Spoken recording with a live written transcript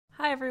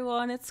Hi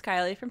everyone, it's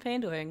Kylie from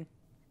Painting.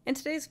 In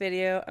today's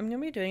video, I'm going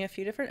to be doing a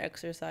few different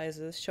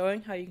exercises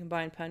showing how you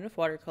combine pen with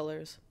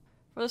watercolors.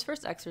 For this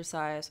first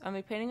exercise, I'll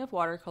be painting with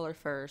watercolor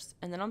first,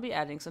 and then I'll be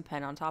adding some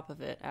pen on top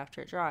of it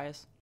after it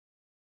dries.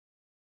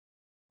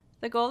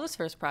 The goal of this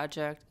first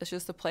project is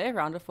just to play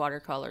around with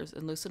watercolors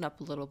and loosen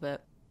up a little bit.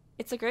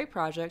 It's a great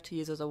project to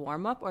use as a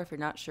warm-up or if you're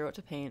not sure what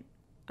to paint.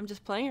 I'm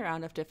just playing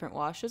around with different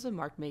washes and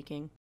mark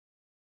making.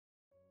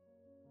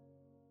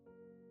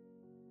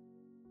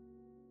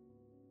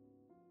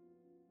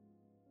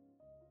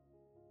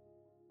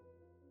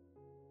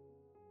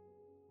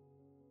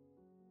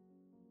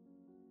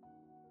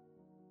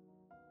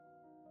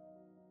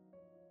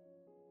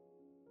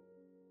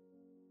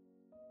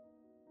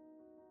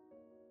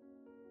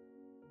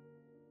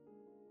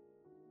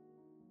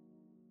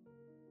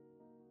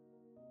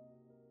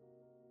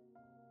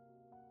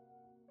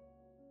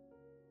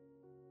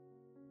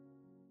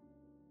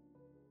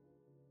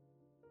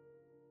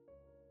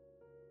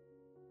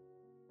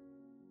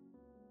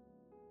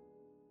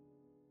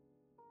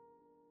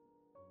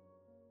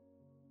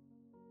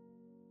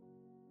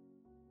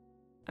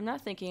 I'm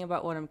not thinking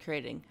about what I'm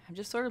creating, I'm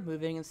just sort of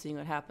moving and seeing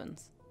what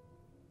happens.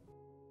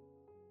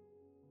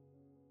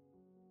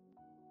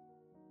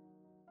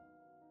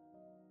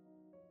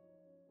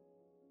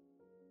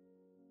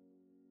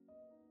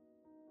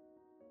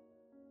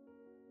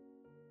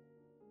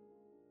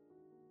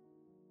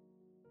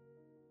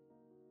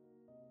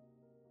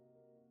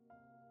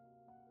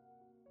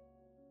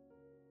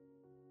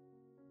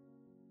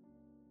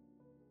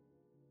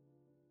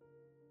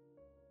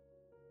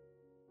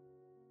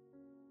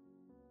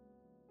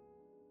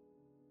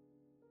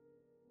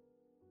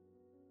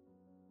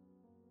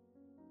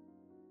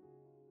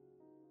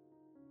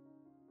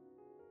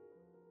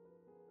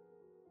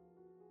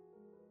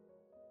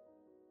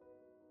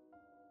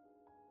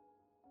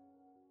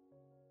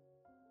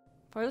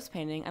 For this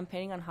painting, I'm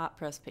painting on hot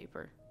press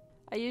paper.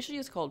 I usually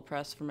use cold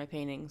press for my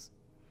paintings,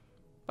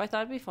 but I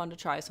thought it'd be fun to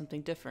try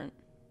something different.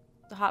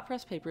 The hot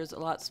press paper is a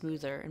lot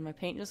smoother and my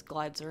paint just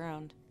glides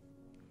around.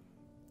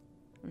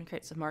 I'm going to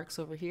create some marks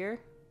over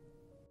here,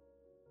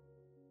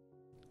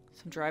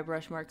 some dry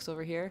brush marks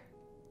over here,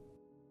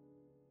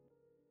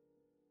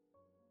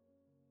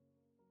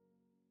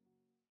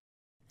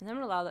 and then I'm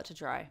going to allow that to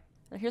dry.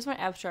 And here's my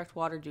abstract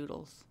water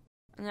doodles.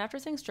 And then after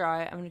things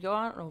dry, I'm going to go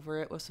on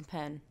over it with some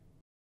pen.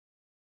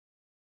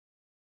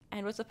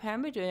 And with the pen,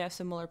 I'll be doing a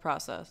similar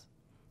process.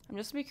 I'm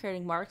just going to be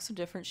creating marks in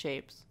different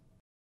shapes.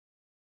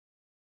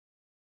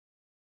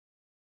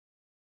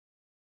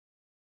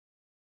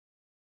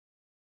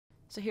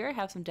 So here I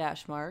have some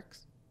dash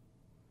marks.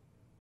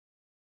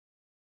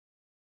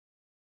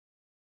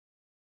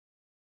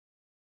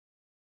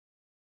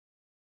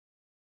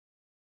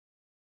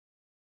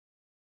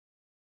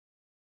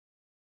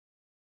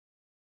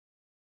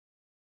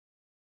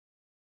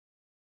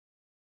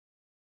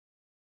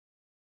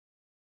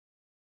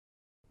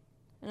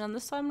 And on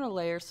this side I'm going to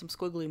layer some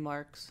squiggly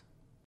marks.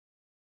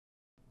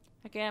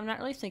 Again, I'm not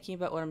really thinking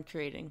about what I'm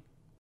creating.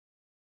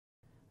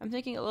 I'm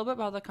thinking a little bit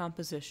about the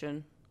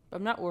composition, but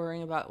I'm not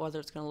worrying about whether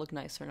it's going to look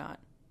nice or not.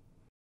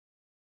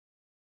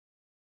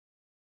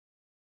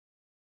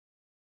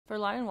 For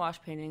line and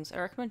wash paintings, I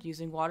recommend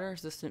using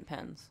water-resistant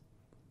pens.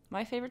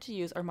 My favorite to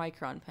use are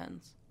Micron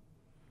pens.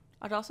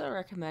 I'd also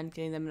recommend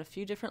getting them in a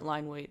few different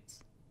line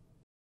weights.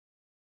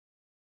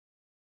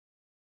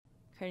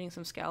 Creating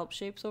some scallop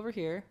shapes over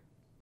here.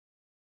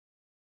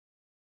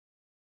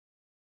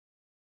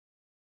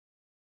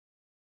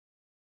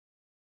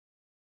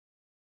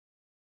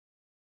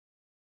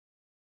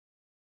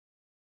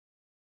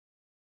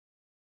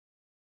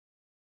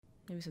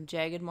 Maybe some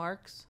jagged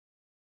marks.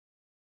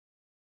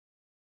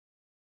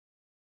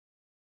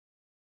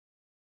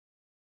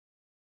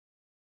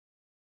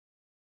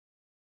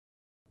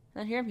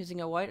 And here I'm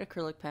using a white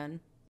acrylic pen.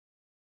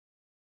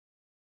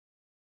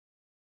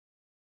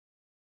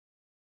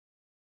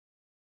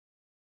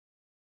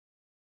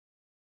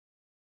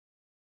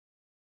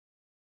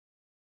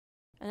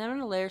 And then I'm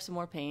going to layer some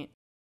more paint.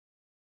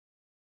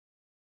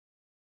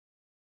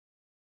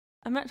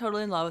 I'm not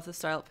totally in love with this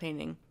style of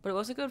painting, but it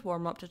was a good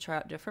warm-up to try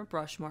out different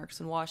brush marks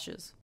and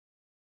washes.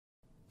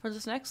 For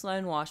this next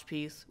line wash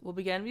piece, we'll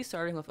be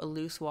starting with a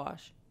loose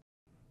wash.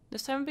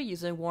 This time I'll be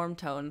using warm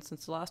tones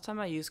since the last time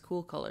I used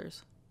cool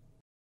colors.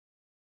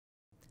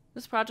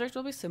 This project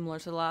will be similar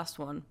to the last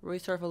one, where we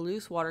start with a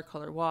loose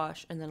watercolor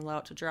wash and then allow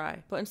it to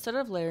dry, but instead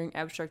of layering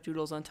abstract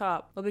doodles on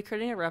top, we'll be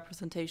creating a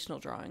representational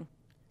drawing.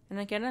 And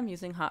again I'm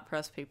using hot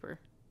press paper.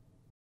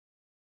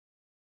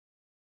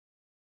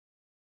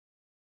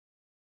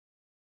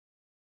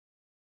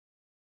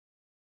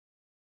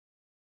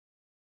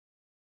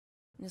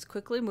 Just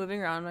quickly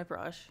moving around my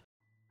brush.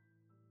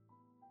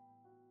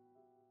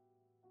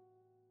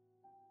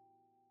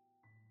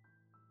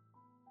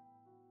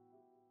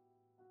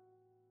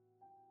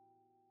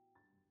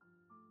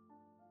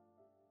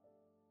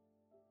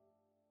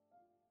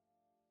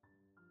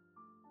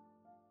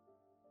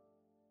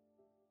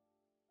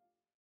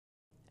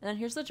 And then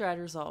here's the dried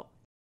result.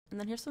 And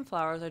then here's some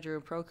flowers I drew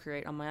in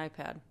Procreate on my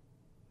iPad.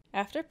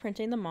 After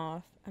printing them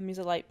off, I'm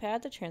using a light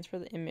pad to transfer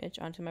the image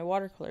onto my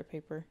watercolor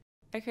paper.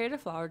 I created a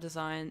flower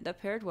design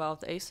that paired well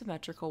with the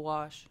asymmetrical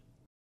wash.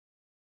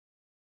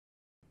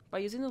 By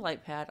using the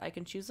light pad, I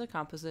can choose the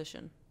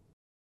composition.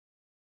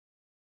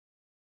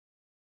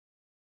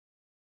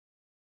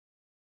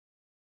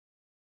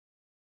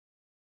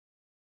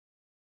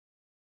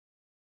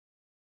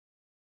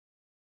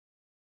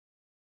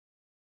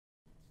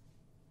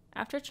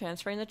 After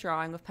transferring the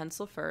drawing with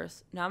pencil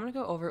first, now I'm going to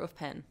go over it with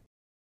pen.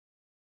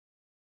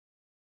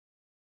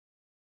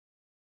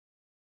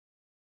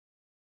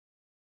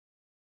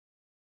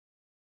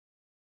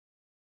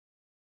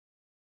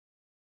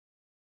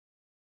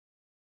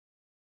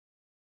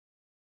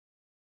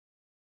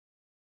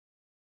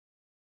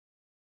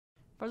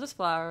 For this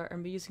flower, I'm going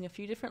to be using a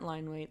few different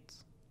line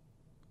weights.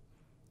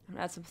 I'm going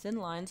to add some thin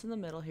lines in the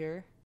middle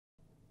here,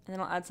 and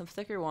then I'll add some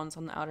thicker ones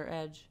on the outer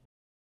edge.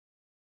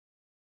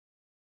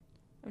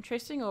 I'm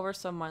tracing over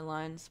some of my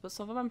lines, but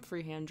some of them I'm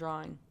freehand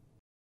drawing.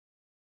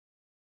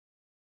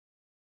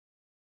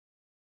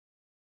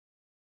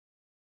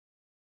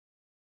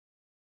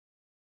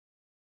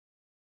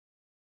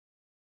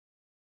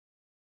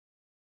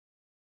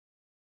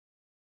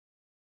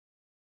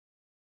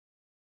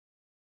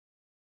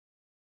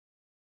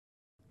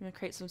 I'm going to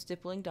create some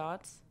stippling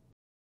dots.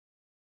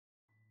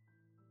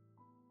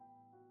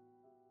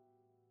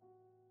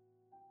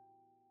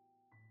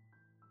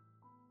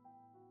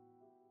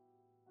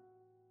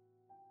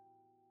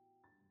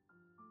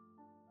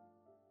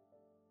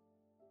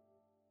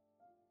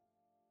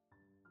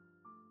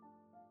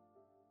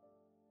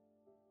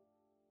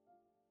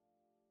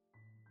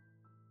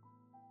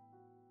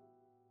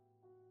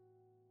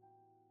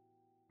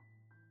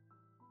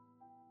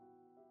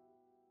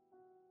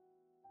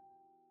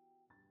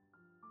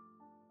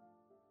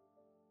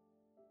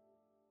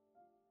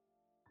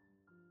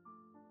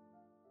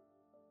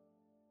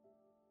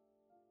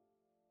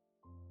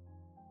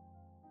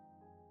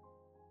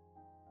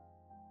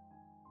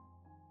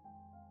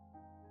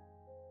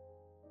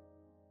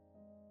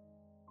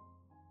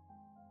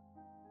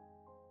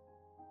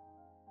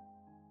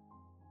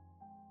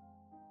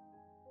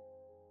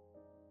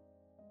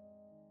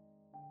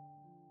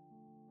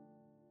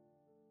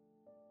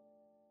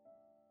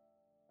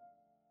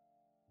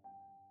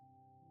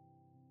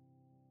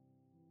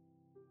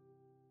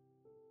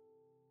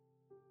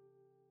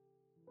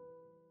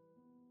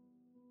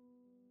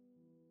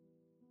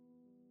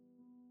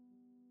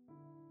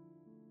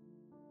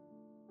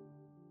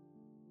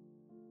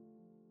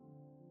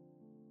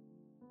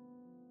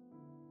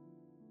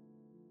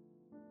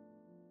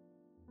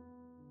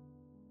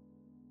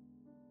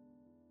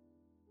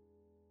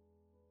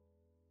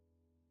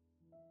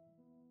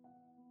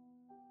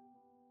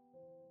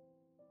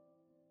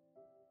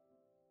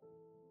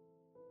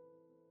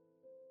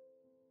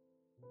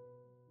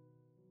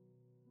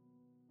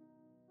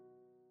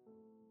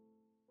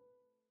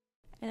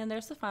 And then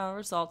there's the final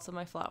results of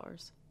my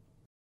flowers.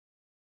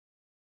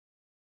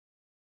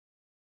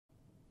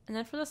 And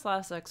then for this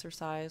last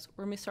exercise,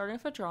 we're going to be starting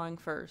with a drawing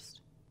first.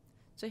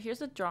 So here's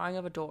a drawing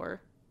of a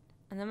door,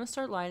 and then I'm going to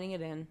start lining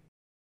it in.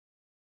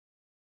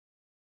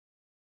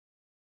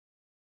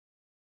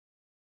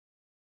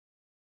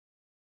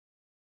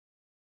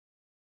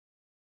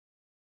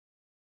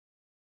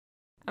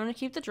 I'm going to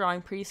keep the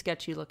drawing pretty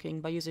sketchy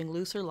looking by using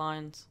looser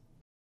lines.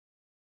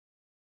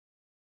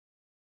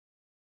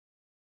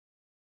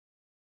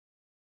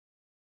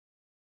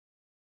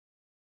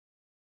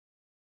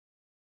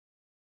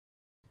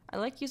 I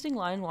like using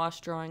line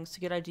wash drawings to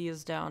get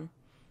ideas down.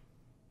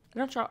 I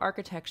don't draw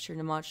architecture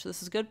too much, so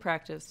this is good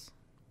practice.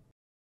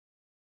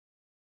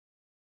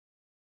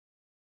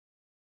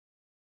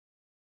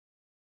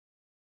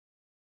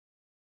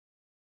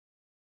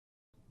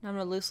 Now I'm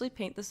going to loosely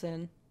paint this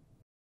in.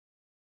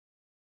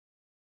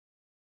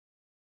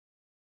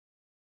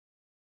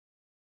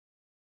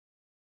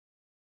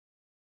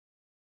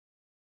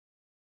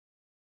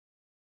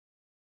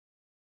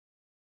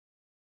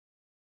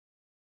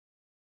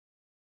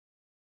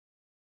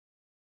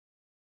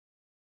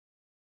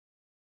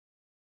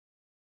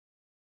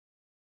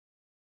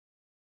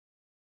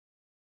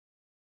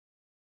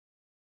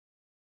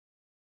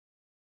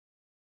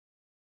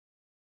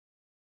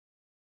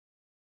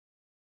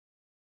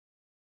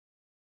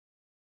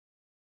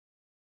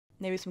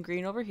 Maybe some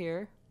green over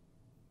here.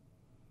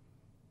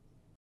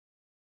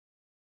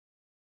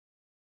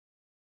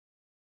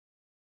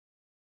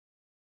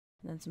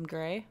 And then some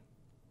gray.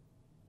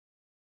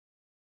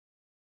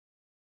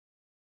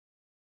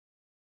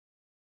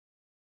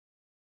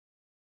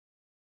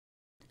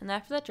 And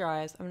after that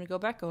dries, I'm going to go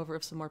back over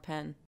with some more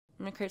pen.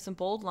 I'm going to create some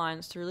bold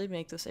lines to really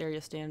make this area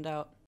stand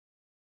out.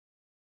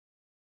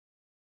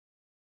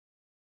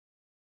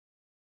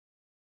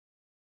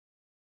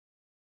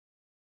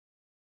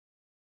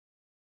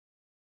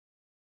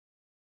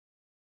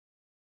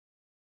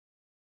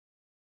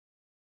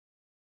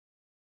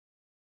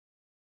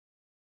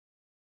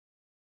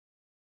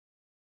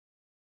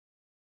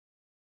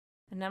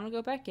 And now I'm going to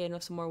go back in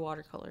with some more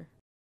watercolor.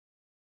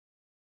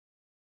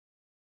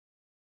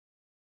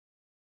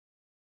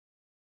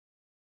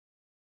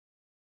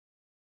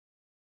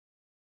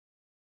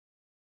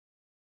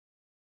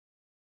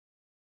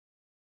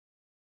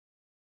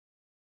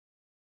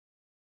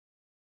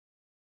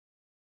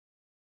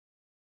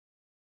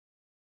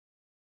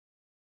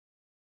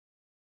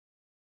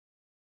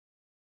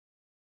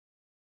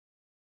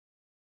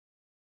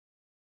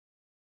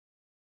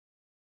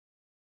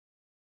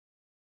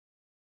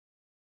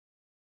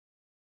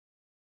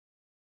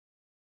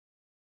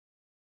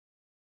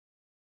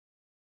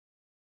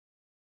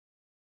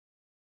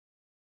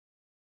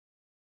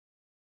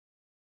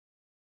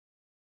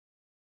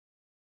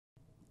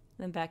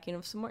 and then back in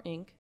with some more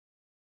ink.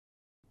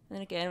 And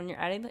then again, when you're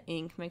adding the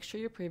ink, make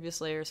sure your previous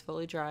layer is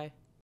fully dry.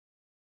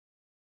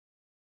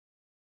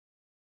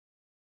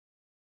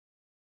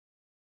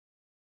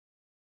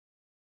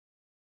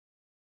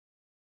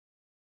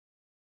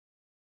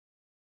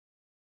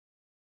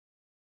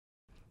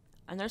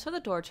 And there's how the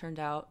door turned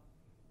out.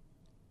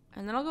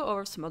 And then I'll go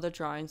over some other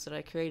drawings that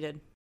I created.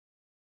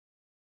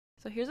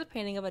 So here's a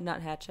painting of a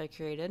nuthatch I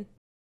created.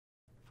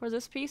 For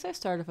this piece I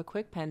started with a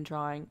quick pen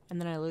drawing, and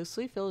then I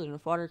loosely filled it in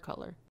with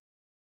watercolor.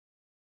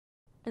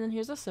 And then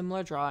here's a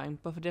similar drawing,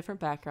 but with a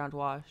different background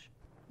wash.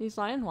 These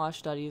line and wash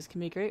studies can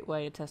be a great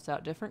way to test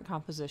out different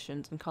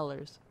compositions and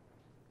colors.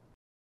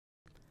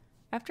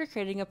 After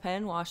creating a pen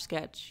and wash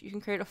sketch, you can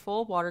create a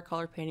full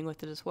watercolor painting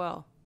with it as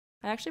well.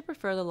 I actually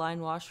prefer the line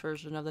wash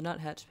version of the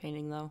nuthatch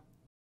painting though.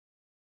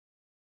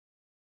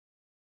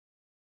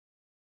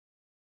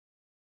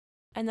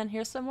 And then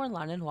here's some more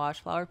line and wash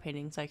flower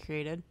paintings I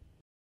created.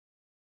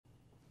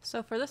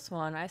 So for this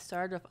one, I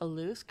started with a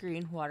loose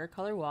green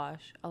watercolor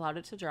wash, allowed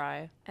it to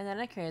dry, and then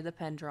I created the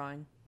pen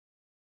drawing.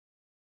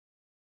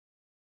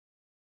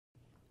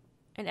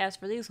 And as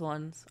for these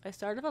ones, I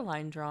started with a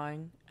line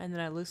drawing, and then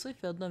I loosely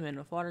filled them in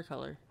with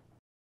watercolor.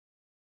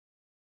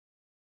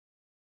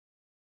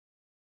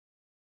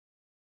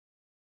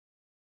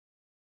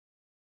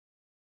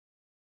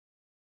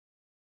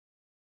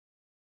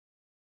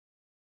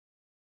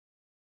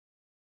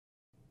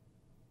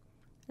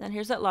 And then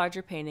here's that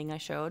larger painting I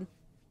showed.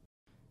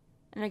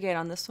 And again,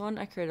 on this one,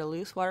 I created a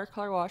loose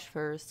watercolor wash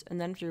first, and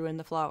then drew in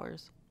the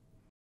flowers.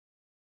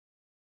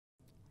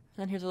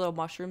 And then here's a little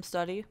mushroom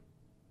study.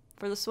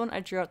 For this one, I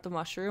drew out the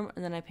mushroom,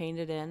 and then I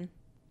painted in.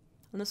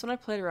 On this one, I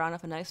played around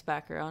with a nice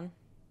background.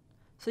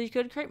 So you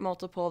could create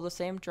multiple of the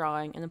same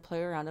drawing, and then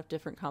play around with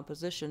different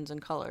compositions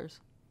and colors.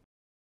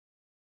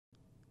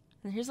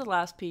 And here's the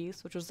last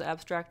piece, which was the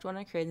abstract one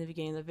I created in the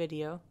beginning of the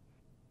video.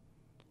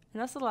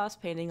 And that's the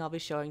last painting I'll be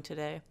showing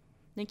today.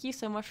 Thank you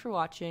so much for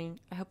watching.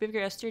 I hope you have a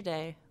great rest of your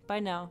day. Bye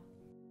now.